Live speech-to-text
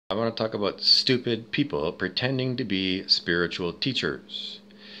I want to talk about stupid people pretending to be spiritual teachers.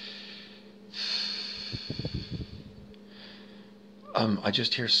 I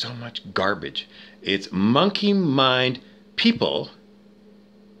just hear so much garbage. It's monkey mind people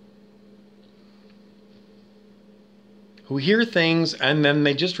who hear things and then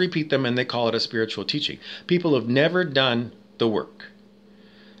they just repeat them and they call it a spiritual teaching. People who've never done the work,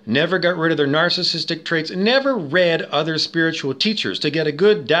 never got rid of their narcissistic traits, never read other spiritual teachers to get a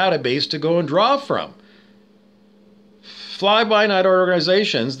good database to go and draw from. Fly-by-night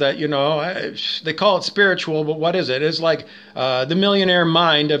organizations that, they call it spiritual, but what is it? It's like the millionaire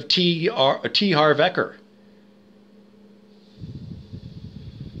mind of T. Harv Eker.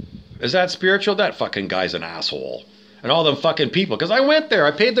 Is that spiritual? That fucking guy's an asshole. And all them fucking people. Because I went there.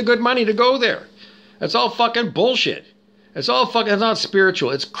 I paid the good money to go there. It's all fucking bullshit. It's not spiritual.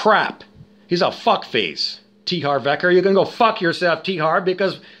 It's crap. He's a fuckface. T. Harv Eker. You can go fuck yourself, T. Harv,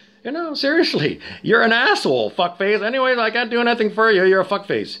 because... seriously, you're an asshole, fuckface. Anyways, I can't do anything for you. You're a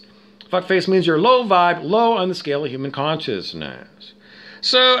fuckface. Fuckface means you're low vibe, low on the scale of human consciousness.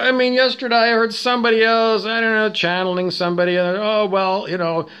 So, yesterday I heard somebody else, channeling somebody.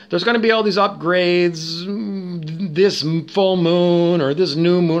 There's going to be all these upgrades, this full moon or this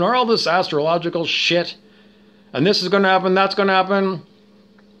new moon or all this astrological shit. And this is going to happen, that's going to happen.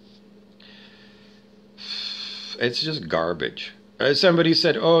 It's just garbage. Somebody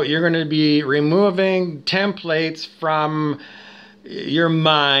said, you're going to be removing templates from your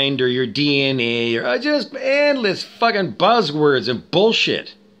mind or your DNA, or just endless fucking buzzwords and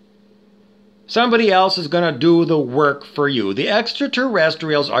bullshit. Somebody else is going to do the work for you. The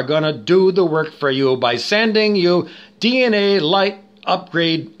extraterrestrials are going to do the work for you by sending you DNA light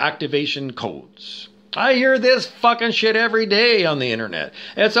upgrade activation codes. I hear this fucking shit every day on the internet.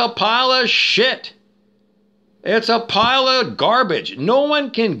 It's a pile of shit. It's a pile of garbage. No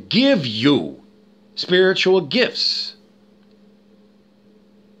one can give you spiritual gifts.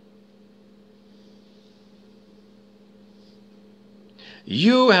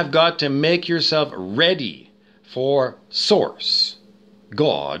 You have got to make yourself ready for Source,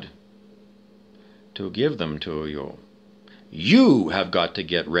 God, to give them to you. You have got to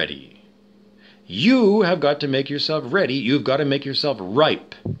get ready. You have got to make yourself ready. You've got to make yourself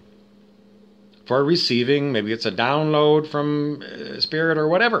ripe for receiving, maybe it's a download from Spirit or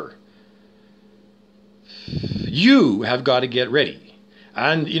whatever. You have got to get ready.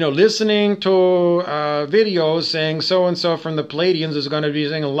 And, listening to videos saying so-and-so from the Pleiadians is going to be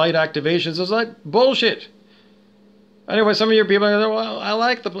using light activations is like bullshit. Anyway, some of your people are like, well, I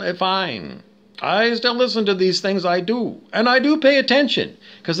like the fine. I still listen to these things, I do. And I do pay attention.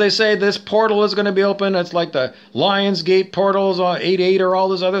 Because they say this portal is going to be open. It's like the Lionsgate portals, 8-8 or all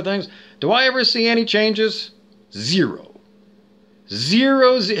those other things. Do I ever see any changes? Zero.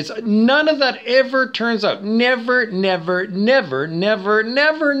 Zeros. None of that ever turns out. Never, never, never, never,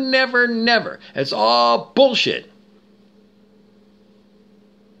 never, never, never. It's all bullshit.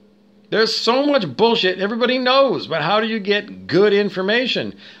 There's so much bullshit everybody knows, but how do you get good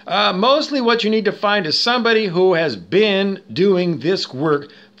information? Mostly what you need to find is somebody who has been doing this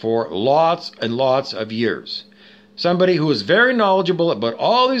work for lots and lots of years. Somebody who is very knowledgeable about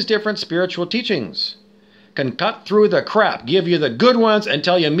all these different spiritual teachings. Can cut through the crap, give you the good ones, and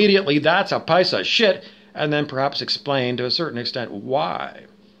tell you immediately that's a piece of shit, and then perhaps explain to a certain extent why.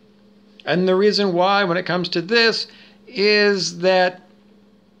 And the reason why when it comes to this is that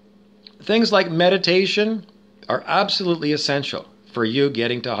things like meditation are absolutely essential for you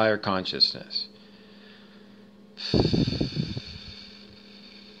getting to higher consciousness.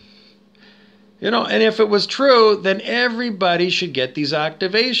 And if it was true, then everybody should get these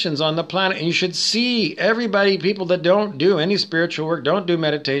activations on the planet. And you should see people that don't do any spiritual work, don't do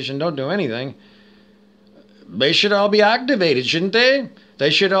meditation, don't do anything. They should all be activated, shouldn't they?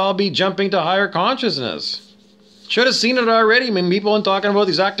 They should all be jumping to higher consciousness. Should have seen it already. People have been talking about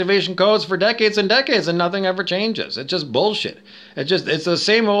these activation codes for decades and decades and nothing ever changes. It's just bullshit. It's the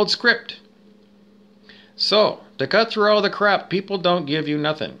same old script. So, to cut through all the crap, people don't give you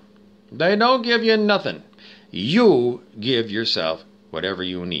nothing. They don't give you nothing. You give yourself whatever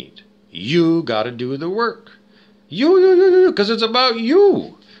you need. You got to do the work. You, because it's about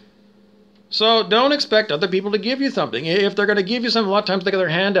you. So don't expect other people to give you something. If they're going to give you something, a lot of times they get their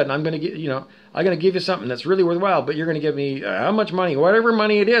hand out and I'm going to give you something that's really worthwhile, but you're going to give me how much money? Whatever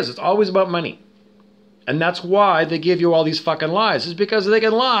money it is, it's always about money. And that's why they give you all these fucking lies. It's because they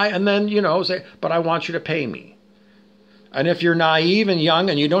can lie and then, say, but I want you to pay me. And if you're naive and young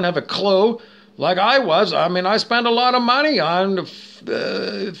and you don't have a clue, like I was, I spent a lot of money on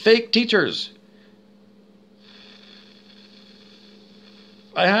fake teachers.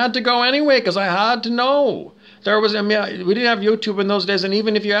 I had to go anyway because I had to know. There was, I mean, we didn't have YouTube in those days, and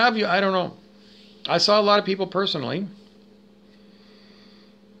even if you have, I don't know. I saw a lot of people personally.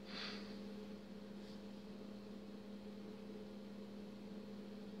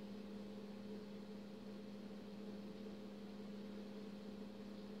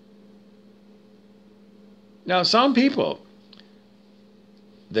 Now, some people,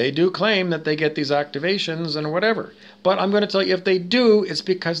 they do claim that they get these activations and whatever. But I'm going to tell you, if they do, it's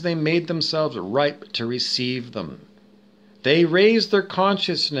because they made themselves ripe to receive them. They raised their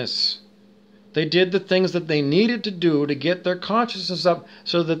consciousness. They did the things that they needed to do to get their consciousness up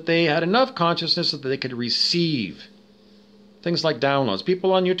so that they had enough consciousness so that they could receive things like downloads.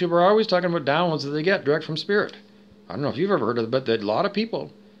 People on YouTube are always talking about downloads that they get direct from Spirit. I don't know if you've ever heard of it, but a lot of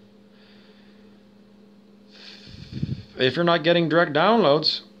people, if you're not getting direct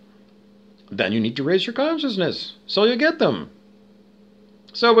downloads, then you need to raise your consciousness so you get them.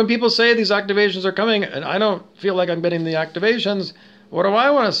 So when people say these activations are coming and I don't feel like I'm getting the activations, what do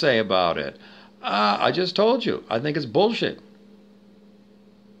I want to say about it? I just told you. I think it's bullshit.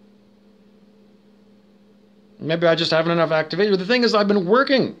 Maybe I just haven't enough activation. But the thing is, I've been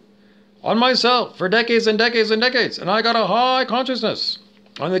working on myself for decades and decades and decades, and I got a high consciousness.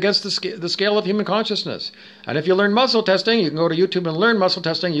 I'm against the scale of human consciousness. And if you learn muscle testing, you can go to YouTube and learn muscle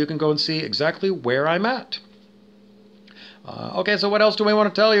testing. You can go and see exactly where I'm at. Okay, so what else do we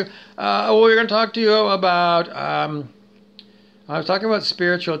want to tell you? Well, we're going to talk to you about, I was talking about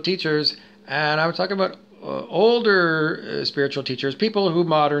spiritual teachers, and I was talking about older spiritual teachers, people who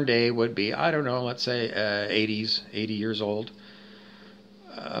modern day would be, I don't know, let's say 80 years old.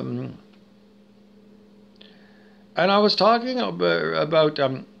 And I was talking about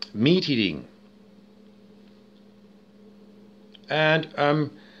meat eating.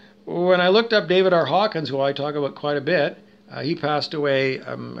 And when I looked up David R. Hawkins, who I talk about quite a bit, he passed away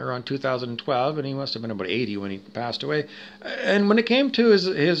around 2012, and he must have been about 80 when he passed away. And when it came to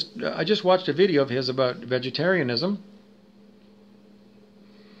his I just watched a video of his about vegetarianism.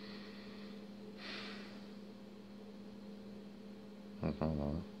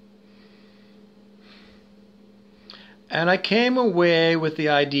 And I came away with the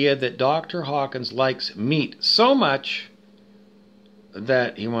idea that Dr. Hawkins likes meat so much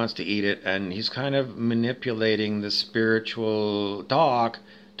that he wants to eat it, and he's kind of manipulating the spiritual talk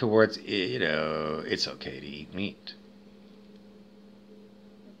towards, it's okay to eat meat.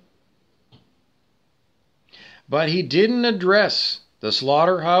 But he didn't address the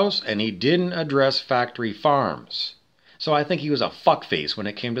slaughterhouse, and he didn't address factory farms. So I think he was a fuckface when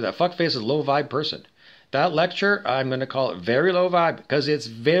it came to that. Fuckface is a low vibe person. That lecture, I'm going to call it very low vibe, because it's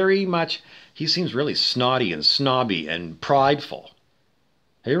very much, he seems really snotty and snobby and prideful.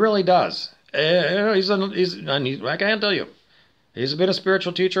 He really does. I can't tell you. He's been a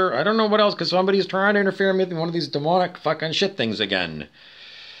spiritual teacher. I don't know what else, because somebody's trying to interfere with one of these demonic fucking shit things again.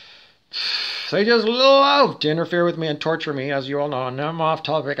 They just love to interfere with me and torture me, as you all know. And I'm off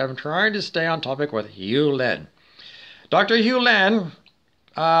topic. I'm trying to stay on topic with Hew Len. Dr. Hew Len,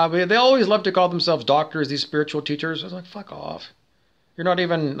 they always love to call themselves doctors, these spiritual teachers. I was like, fuck off. You're not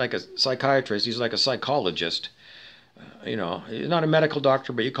even like a psychiatrist. He's like a psychologist. He's not a medical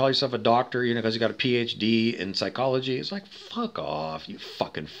doctor, but you call yourself a doctor, because you got a PhD in psychology. It's like, fuck off, you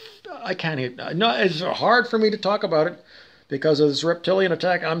fucking... I can't even... No, it's hard for me to talk about it because of this reptilian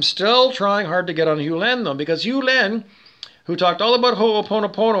attack. I'm still trying hard to get on Hew Len, though, because Hew Len, who talked all about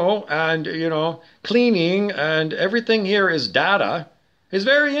Ho'oponopono and, cleaning and everything here is data, is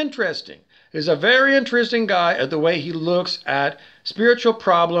very interesting. He's a very interesting guy at the way he looks at spiritual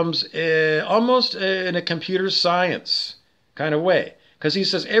problems almost in a computer science kind of way. Because he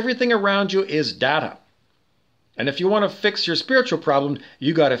says everything around you is data. And if you want to fix your spiritual problem,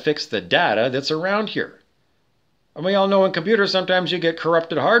 you got to fix the data that's around here. And we all know in computers sometimes you get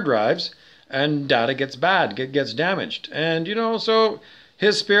corrupted hard drives and data gets bad, gets damaged. And, so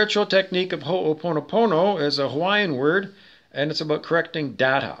his spiritual technique of Ho'oponopono is a Hawaiian word, and it's about correcting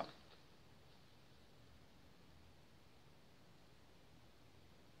data.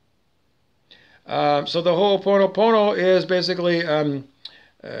 So the Ho'oponopono is basically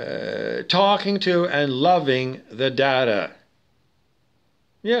talking to and loving the data.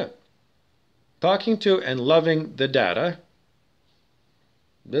 Yeah. Talking to and loving the data.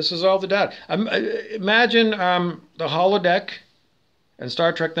 This is all the data. Imagine the holodeck in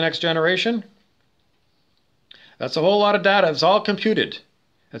Star Trek The Next Generation. That's a whole lot of data. It's all computed.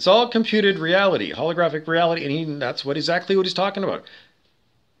 It's all computed reality, holographic reality, and that's exactly what he's talking about.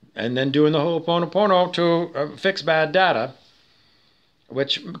 And then doing the Ho'oponopono to fix bad data.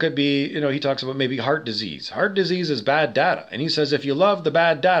 which could be, he talks about maybe heart disease. Heart disease is bad data. And he says if you love the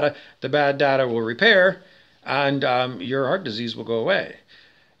bad data will repair and your heart disease will go away.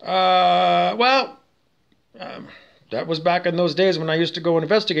 That was back in those days when I used to go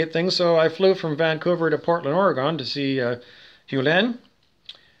investigate things. So I flew from Vancouver to Portland, Oregon to see Hew Len.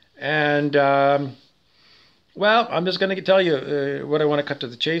 And, I'm just going to tell you what I want to cut to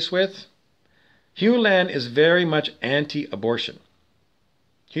the chase with. Hew Len is very much anti-abortion.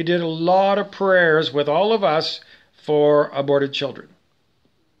 He did a lot of prayers with all of us for aborted children.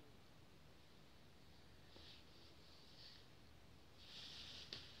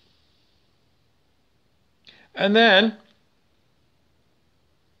 And then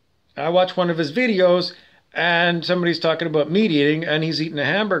I watched one of his videos and somebody's talking about meat eating and he's eating a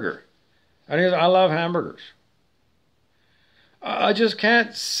hamburger. And he goes, I love hamburgers. I just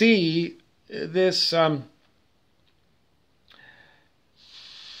can't see this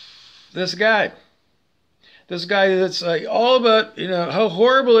this guy that's all about how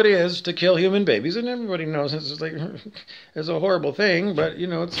horrible it is to kill human babies, and everybody knows it's a horrible thing, but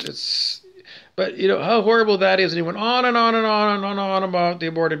but how horrible that is, and he went on and on and on and on about the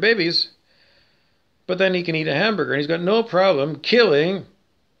aborted babies, but then he can eat a hamburger and he's got no problem killing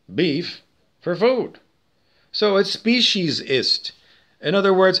beef for food. So it's speciesist. In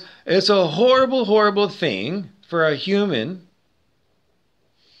other words, it's a horrible, horrible thing for a human.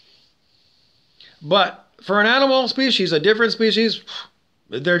 But for an animal species, a different species,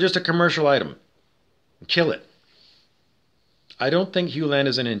 they're just a commercial item. Kill it. I don't think Hew Len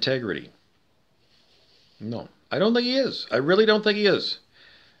is in integrity. No, I don't think he is. I really don't think he is.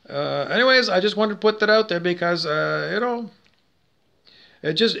 Anyways, I just wanted to put that out there because,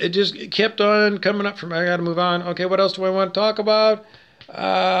 it just kept on coming up from, I got to move on. Okay, what else do I want to talk about?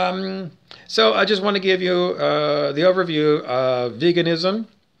 So I just want to give you the overview of veganism.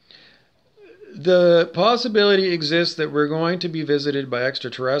 The possibility exists that we're going to be visited by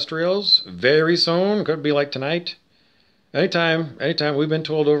extraterrestrials very soon. Could be like tonight. Anytime. We've been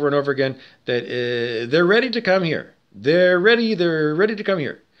told over and over again that they're ready to come here. They're ready to come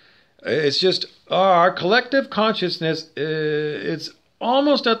here. It's just our collective consciousness. It's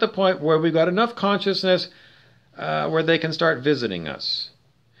almost at the point where we've got enough consciousness where they can start visiting us.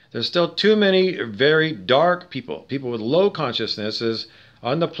 There's still too many very dark people with low consciousnesses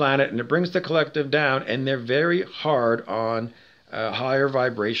on the planet, and it brings the collective down, and they're very hard on higher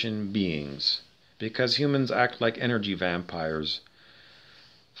vibration beings because humans act like energy vampires.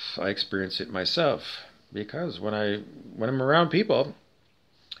 I experience it myself because when I'm around people,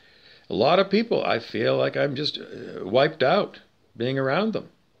 a lot of people, I feel like I'm just wiped out being around them.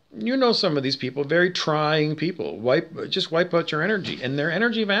 You know some of these people, very trying people, just wipe out your energy, and they're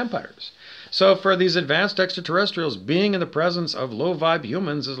energy vampires. So for these advanced extraterrestrials, being in the presence of low-vibe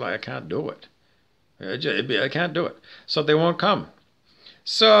humans is like, I can't do it. I can't do it. So they won't come.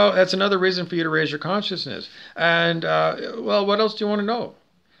 So that's another reason for you to raise your consciousness. And, what else do you want to know?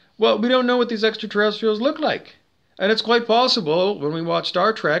 Well, we don't know what these extraterrestrials look like. And it's quite possible, when we watch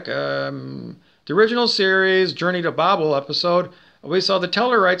Star Trek, the original series, Journey to Babel episode, we saw the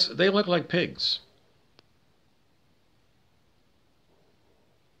Tellarites, they look like pigs.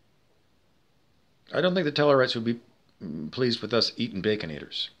 I don't think the Tellarites would be pleased with us eating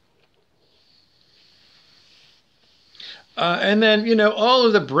Baconators. And then, all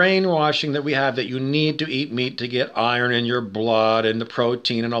of the brainwashing that we have that you need to eat meat to get iron in your blood and the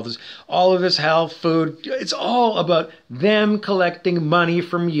protein and all of this health food, it's all about them collecting money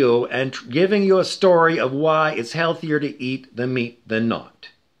from you and giving you a story of why it's healthier to eat the meat than not.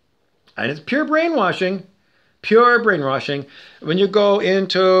 And it's pure brainwashing. Pure brainwashing. When you go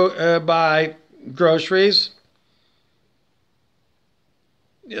into buy groceries,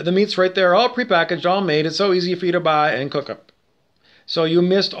 the meat's right there, all prepackaged, all made. It's so easy for you to buy and cook up. So you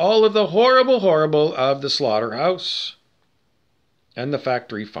missed all of the horrible of the slaughterhouse and the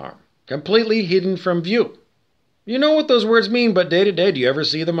factory farm. Completely hidden from view. You know what those words mean, but day to day, do you ever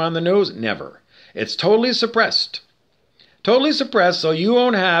see them on the news? Never. It's totally suppressed. Totally suppressed, so you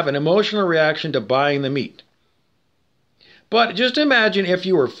won't have an emotional reaction to buying the meat. But just imagine if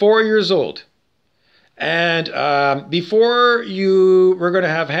you were 4 years old and before you were going to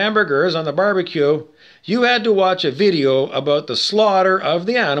have hamburgers on the barbecue, you had to watch a video about the slaughter of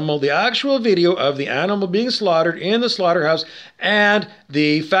the animal, the actual video of the animal being slaughtered in the slaughterhouse and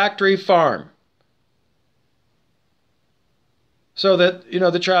the factory farm. So that,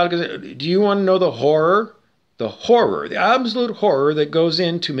 the child goes, do you want to know the horror? The horror, the absolute horror that goes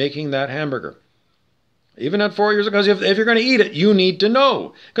into making that hamburger. Even at 4 years ago, because if you're going to eat it, you need to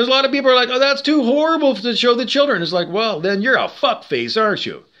know. Because a lot of people are like, oh, that's too horrible to show the children. It's like, well, then you're a fuckface, aren't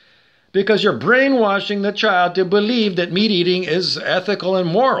you? Because you're brainwashing the child to believe that meat eating is ethical and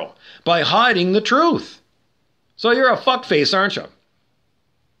moral by hiding the truth. So you're a fuckface, aren't you?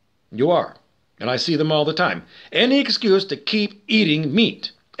 You are. And I see them all the time. Any excuse to keep eating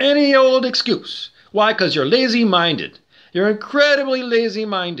meat. Any old excuse. Why? Because you're lazy-minded. You're incredibly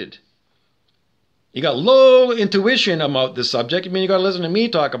lazy-minded. You got low intuition about the subject. I mean, you got to listen to me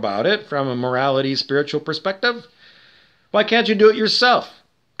talk about it from a morality, spiritual perspective. Why can't you do it yourself?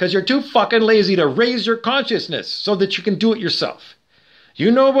 Because you're too fucking lazy to raise your consciousness so that you can do it yourself.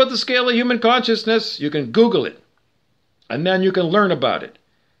 You know about the scale of human consciousness, you can Google it. And then you can learn about it.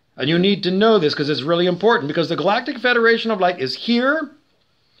 And you need to know this because it's really important, because the Galactic Federation of Light is here.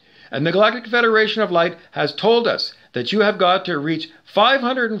 And the Galactic Federation of Light has told us that you have got to reach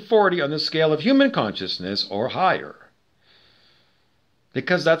 540 on the scale of human consciousness or higher.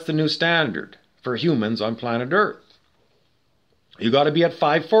 Because that's the new standard for humans on planet Earth. You got to be at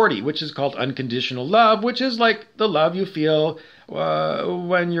 540, which is called unconditional love, which is like the love you feel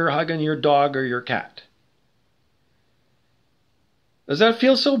when you're hugging your dog or your cat. Does that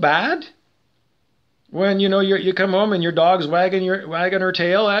feel so bad? When, you come home and your dog's wagging her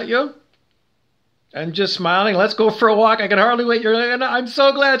tail at you and just smiling, let's go for a walk. I can hardly wait. I'm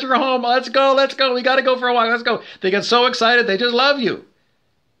so glad you're home. Let's go. We got to go for a walk. Let's go. They get so excited. They just love you.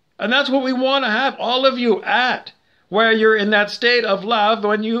 And that's what we want to have all of you at, where you're in that state of love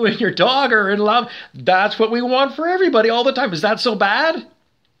when you and your dog are in love. That's what we want for everybody all the time. Is that so bad?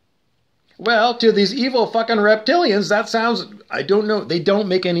 Well, to these evil fucking reptilians, that sounds, I don't know, they don't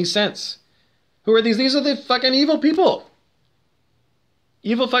make any sense. Who are these? These are the fucking evil people.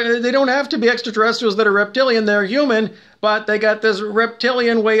 They don't have to be extraterrestrials that are reptilian. They're human, but they got this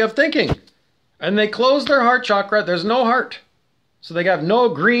reptilian way of thinking. And they close their heart chakra. There's no heart. So they have no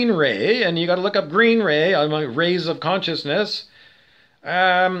green ray, and you got to look up green ray, rays of consciousness.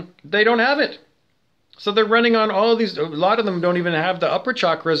 They don't have it. So they're running on all these, a lot of them don't even have the upper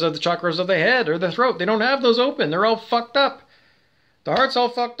chakras of the head or the throat. They don't have those open. They're all fucked up. The heart's all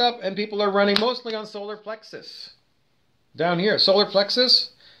fucked up, and people are running mostly on solar plexus. Down here, solar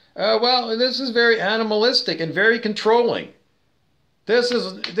plexus. Well, this is very animalistic and very controlling. This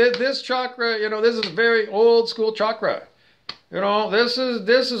chakra, this is a very old school chakra. This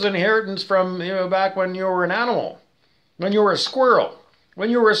is inheritance from back when you were an animal, when you were a squirrel. When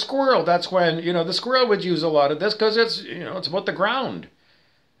you were a squirrel, that's when the squirrel would use a lot of this, because it's it's about the ground.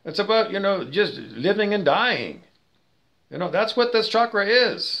 It's about just living and dying. That's what this chakra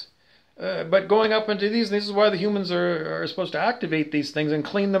is. But going up into these, this is why the humans are supposed to activate these things and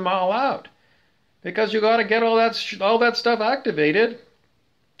clean them all out, because you got to get all that stuff activated,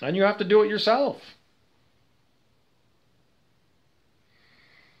 and you have to do it yourself.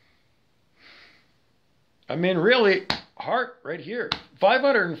 I mean, really, heart right here.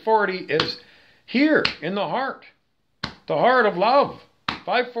 540 is here in the heart of love.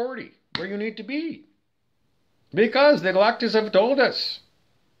 540, where you need to be. Because the Galactics have told us.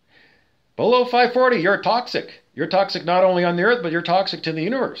 Below 540, you're toxic. You're toxic not only on the Earth, but you're toxic to the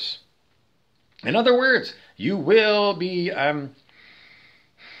universe. In other words, you will be,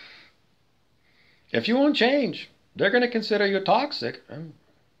 if you won't change, they're going to consider you toxic, and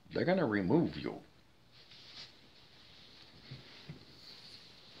they're going to remove you.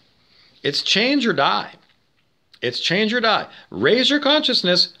 It's change or die. It's change or die. Raise your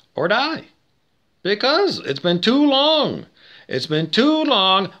consciousness or die. Because it's been too long. It's been too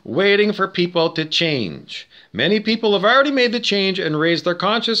long waiting for people to change. Many people have already made the change and raised their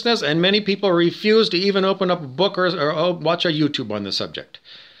consciousness, and many people refuse to even open up a book or watch a YouTube on the subject.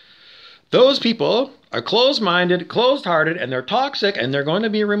 Those people are closed-minded, closed-hearted, and they're toxic, and they're going to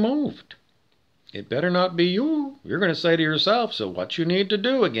be removed. It better not be you. You're going to say to yourself, so what you need to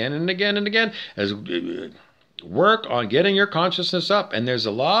do again and again and again is work on getting your consciousness up. And there's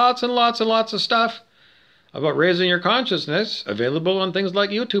lots and lots and lots of stuff about raising your consciousness available on things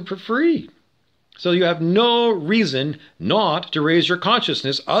like YouTube for free. So you have no reason not to raise your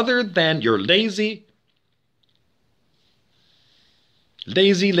consciousness other than you're lazy.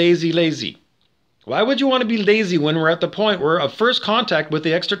 Lazy, lazy, lazy. Why would you want to be lazy when we're at the point where of first contact with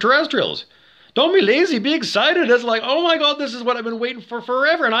the extraterrestrials? Don't be lazy, be excited. It's like, oh my God, this is what I've been waiting for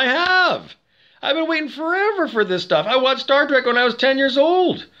forever, and I have. I've been waiting forever for this stuff. I watched Star Trek when I was 10 years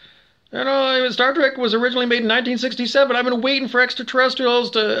old. Star Trek was originally made in 1967. I've been waiting for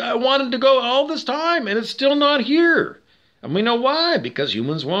extraterrestrials I wanted to go all this time, and it's still not here. And we know why, because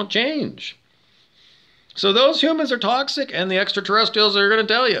humans won't change. So those humans are toxic, and the extraterrestrials are going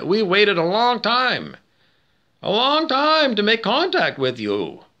to tell you, we waited a long time. A long time to make contact with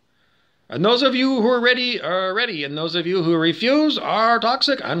you. And those of you who are ready, and those of you who refuse are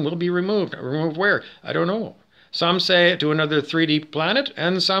toxic and will be removed. Removed where? I don't know. Some say to another 3D planet,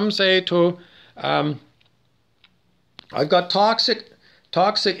 and some say to, I've got toxic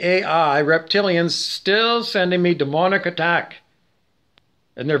AI reptilians still sending me demonic attack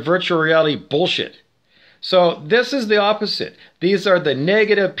and their virtual reality bullshit. So this is the opposite. These are the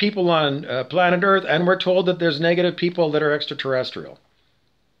negative people on planet Earth, and we're told that there's negative people that are extraterrestrial.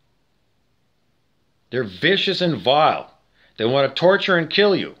 They're vicious and vile. They want to torture and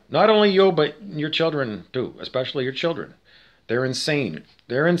kill you. Not only you, but your children too, especially your children. They're insane.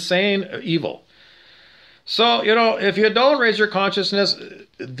 They're insane evil. So, if you don't raise your consciousness,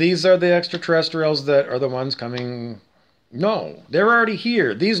 these are the extraterrestrials that are the ones coming. No, they're already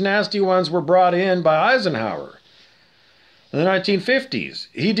here. These nasty ones were brought in by Eisenhower in the 1950s.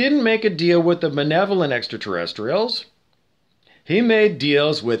 He didn't make a deal with the benevolent extraterrestrials. He made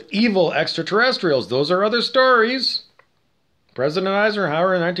deals with evil extraterrestrials. Those are other stories. President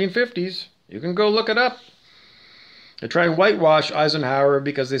Eisenhower in the 1950s. You can go look it up. They try and whitewash Eisenhower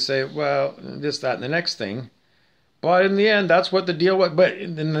because they say, well, this, that, and the next thing. But in the end, that's what the deal was. But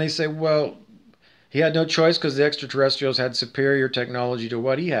then they say, well, he had no choice because the extraterrestrials had superior technology to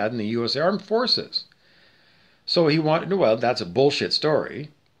what he had in the U.S. Armed Forces. So he wanted, well, that's a bullshit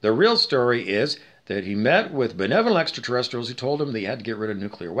story. The real story is that he met with benevolent extraterrestrials who told him they had to get rid of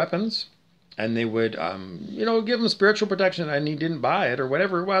nuclear weapons. And they would, give him spiritual protection, and he didn't buy it or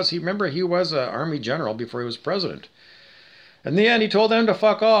whatever it was. He was an army general before he was president. In the end, he told them to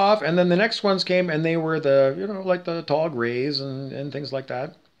fuck off, and then the next ones came, and they were the, like the tall grays and things like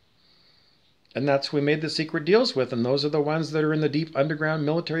that. And that's who we made the secret deals with, and those are the ones that are in the deep underground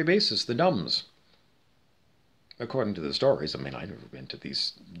military bases, the dumbs. According to the stories. I mean, I've never been to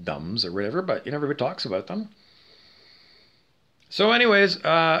these dumbs or whatever, but everybody talks about them. So anyways,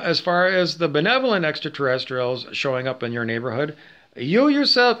 as far as the benevolent extraterrestrials showing up in your neighborhood, you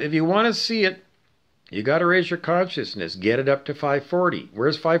yourself, if you want to see it, you got to raise your consciousness. Get it up to 540.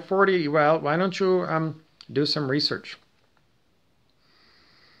 Where's 540? Well, why don't you do some research?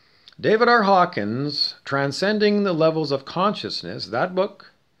 David R. Hawkins, Transcending the Levels of Consciousness, that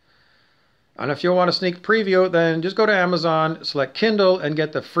book. And if you want a sneak preview, then just go to Amazon, select Kindle, and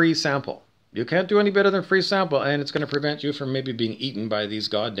get the free sample. You can't do any better than free sample, and it's going to prevent you from maybe being eaten by these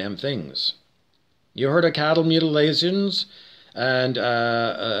goddamn things. You heard of cattle mutilations and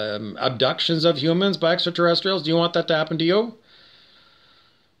abductions of humans by extraterrestrials? Do you want that to happen to you?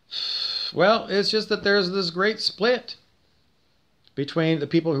 Well, it's just that there's this great split between the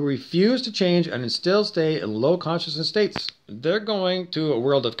people who refuse to change and still stay in low consciousness states. They're going to a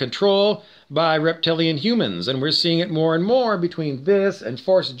world of control by reptilian humans, and we're seeing it more and more between this and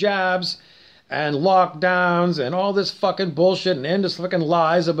forced jabs and lockdowns and all this fucking bullshit and endless fucking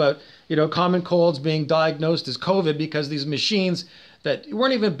lies about, common colds being diagnosed as COVID because these machines that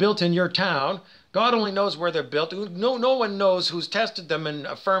weren't even built in your town, God only knows where they're built. No one knows who's tested them and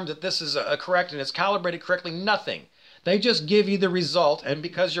affirmed that this is correct and it's calibrated correctly. Nothing. They just give you the result, and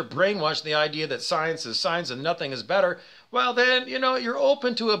because you're brainwashed the idea that science is science and nothing is better, well then, you're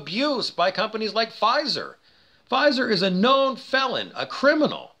open to abuse by companies like Pfizer. Pfizer is a known felon, a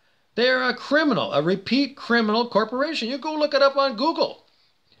criminal. They're a criminal, a repeat criminal corporation. You go look it up on Google.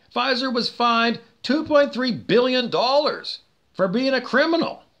 Pfizer was fined $2.3 billion for being a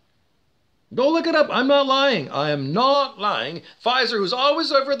criminal. Go look it up. I'm not lying. I am not lying. Pfizer, who's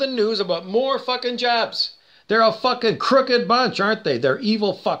always over the news about more fucking jabs. They're a fucking crooked bunch, aren't they? They're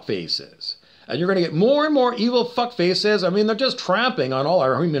evil fuckfaces. And you're going to get more and more evil fuckfaces. I mean, they're just tramping on all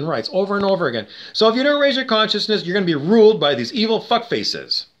our human rights over and over again. So if you don't raise your consciousness, you're going to be ruled by these evil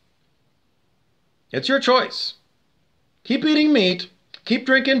fuckfaces. It's your choice. Keep eating meat. Keep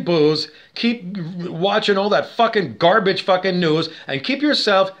drinking booze. Keep watching all that fucking garbage fucking news. And keep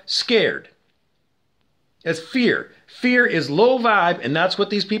yourself scared. It's fear. Fear is low vibe, and that's what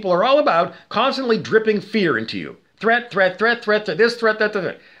these people are all about, constantly dripping fear into you. Threat, threat, threat, threat, this threat, that,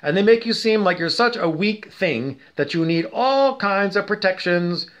 that. And they make you seem like you're such a weak thing that you need all kinds of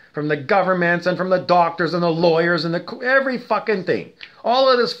protections from the governments and from the doctors and the lawyers and every fucking thing. All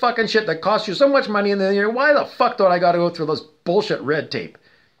of this fucking shit that costs you so much money, and then you're, why the fuck do I got to go through those bullshit red tape?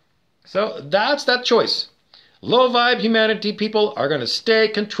 So that's that choice. Low vibe humanity people are going to stay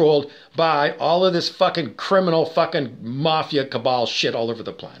controlled by all of this fucking criminal fucking mafia cabal shit all over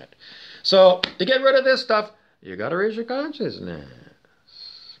the planet. So to get rid of this stuff, you got to raise your consciousness.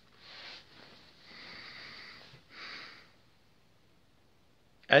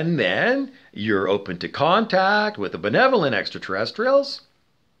 And then you're open to contact with the benevolent extraterrestrials.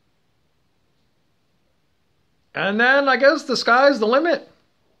 And then I guess the sky's the limit.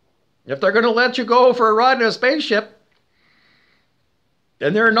 If they're going to let you go for a ride in a spaceship,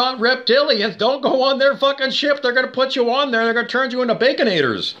 and they're not reptilians, don't go on their fucking ship. They're going to put you on there. They're going to turn you into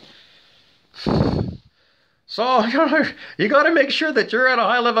baconators. So, you got to make sure that you're at a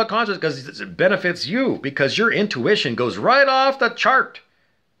high level of consciousness because it benefits you, because your intuition goes right off the chart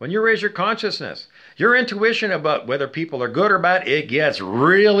when you raise your consciousness. Your intuition about whether people are good or bad, it gets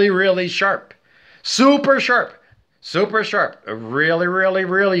really, really sharp. Super sharp. Super sharp. Really, really,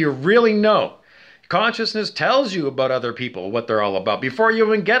 really, you really know. Consciousness tells you about other people, what they're all about. Before you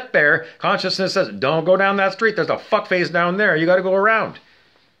even get there, consciousness says, don't go down that street. There's a fuckface down there. You got to go around.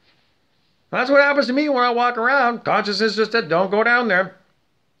 That's what happens to me when I walk around. Consciousness just said, don't go down there.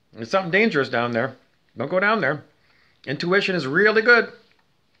 There's something dangerous down there. Don't go down there. Intuition is really good.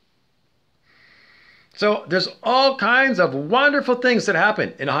 So there's all kinds of wonderful things that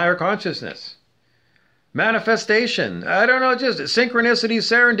happen in higher consciousness. Manifestation, I don't know, just synchronicity,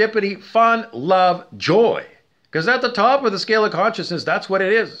 serendipity, fun, love, joy. Because at the top of the scale of consciousness, that's what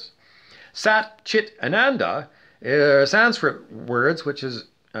it is. Sat, Chit, Ananda, Sanskrit words, which is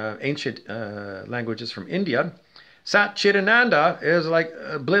ancient languages from India. Sat, Chit, Ananda is like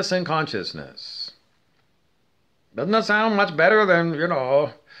bliss and consciousness. Doesn't that sound much better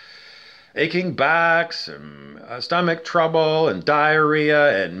than, aching backs and stomach trouble and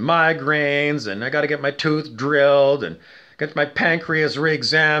diarrhea and migraines, and I got to get my tooth drilled and get my pancreas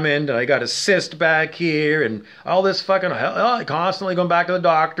re-examined, and I got a cyst back here and all this fucking hell, constantly going back to the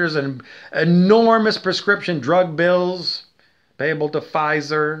doctors and enormous prescription drug bills payable to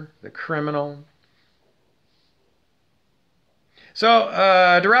Pfizer, the criminal.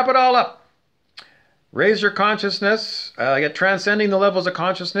 So to wrap it all up, Raise Your Consciousness. I get Transcending the Levels of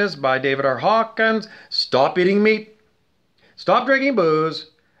Consciousness by David R. Hawkins. Stop eating meat. Stop drinking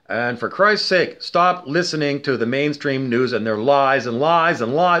booze. And for Christ's sake, stop listening to the mainstream news and their lies and lies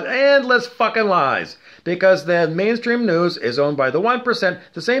and lies. Endless fucking lies. Because the mainstream news is owned by the 1%,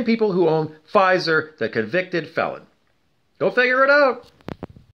 the same people who own Pfizer, the convicted felon. Go figure it out.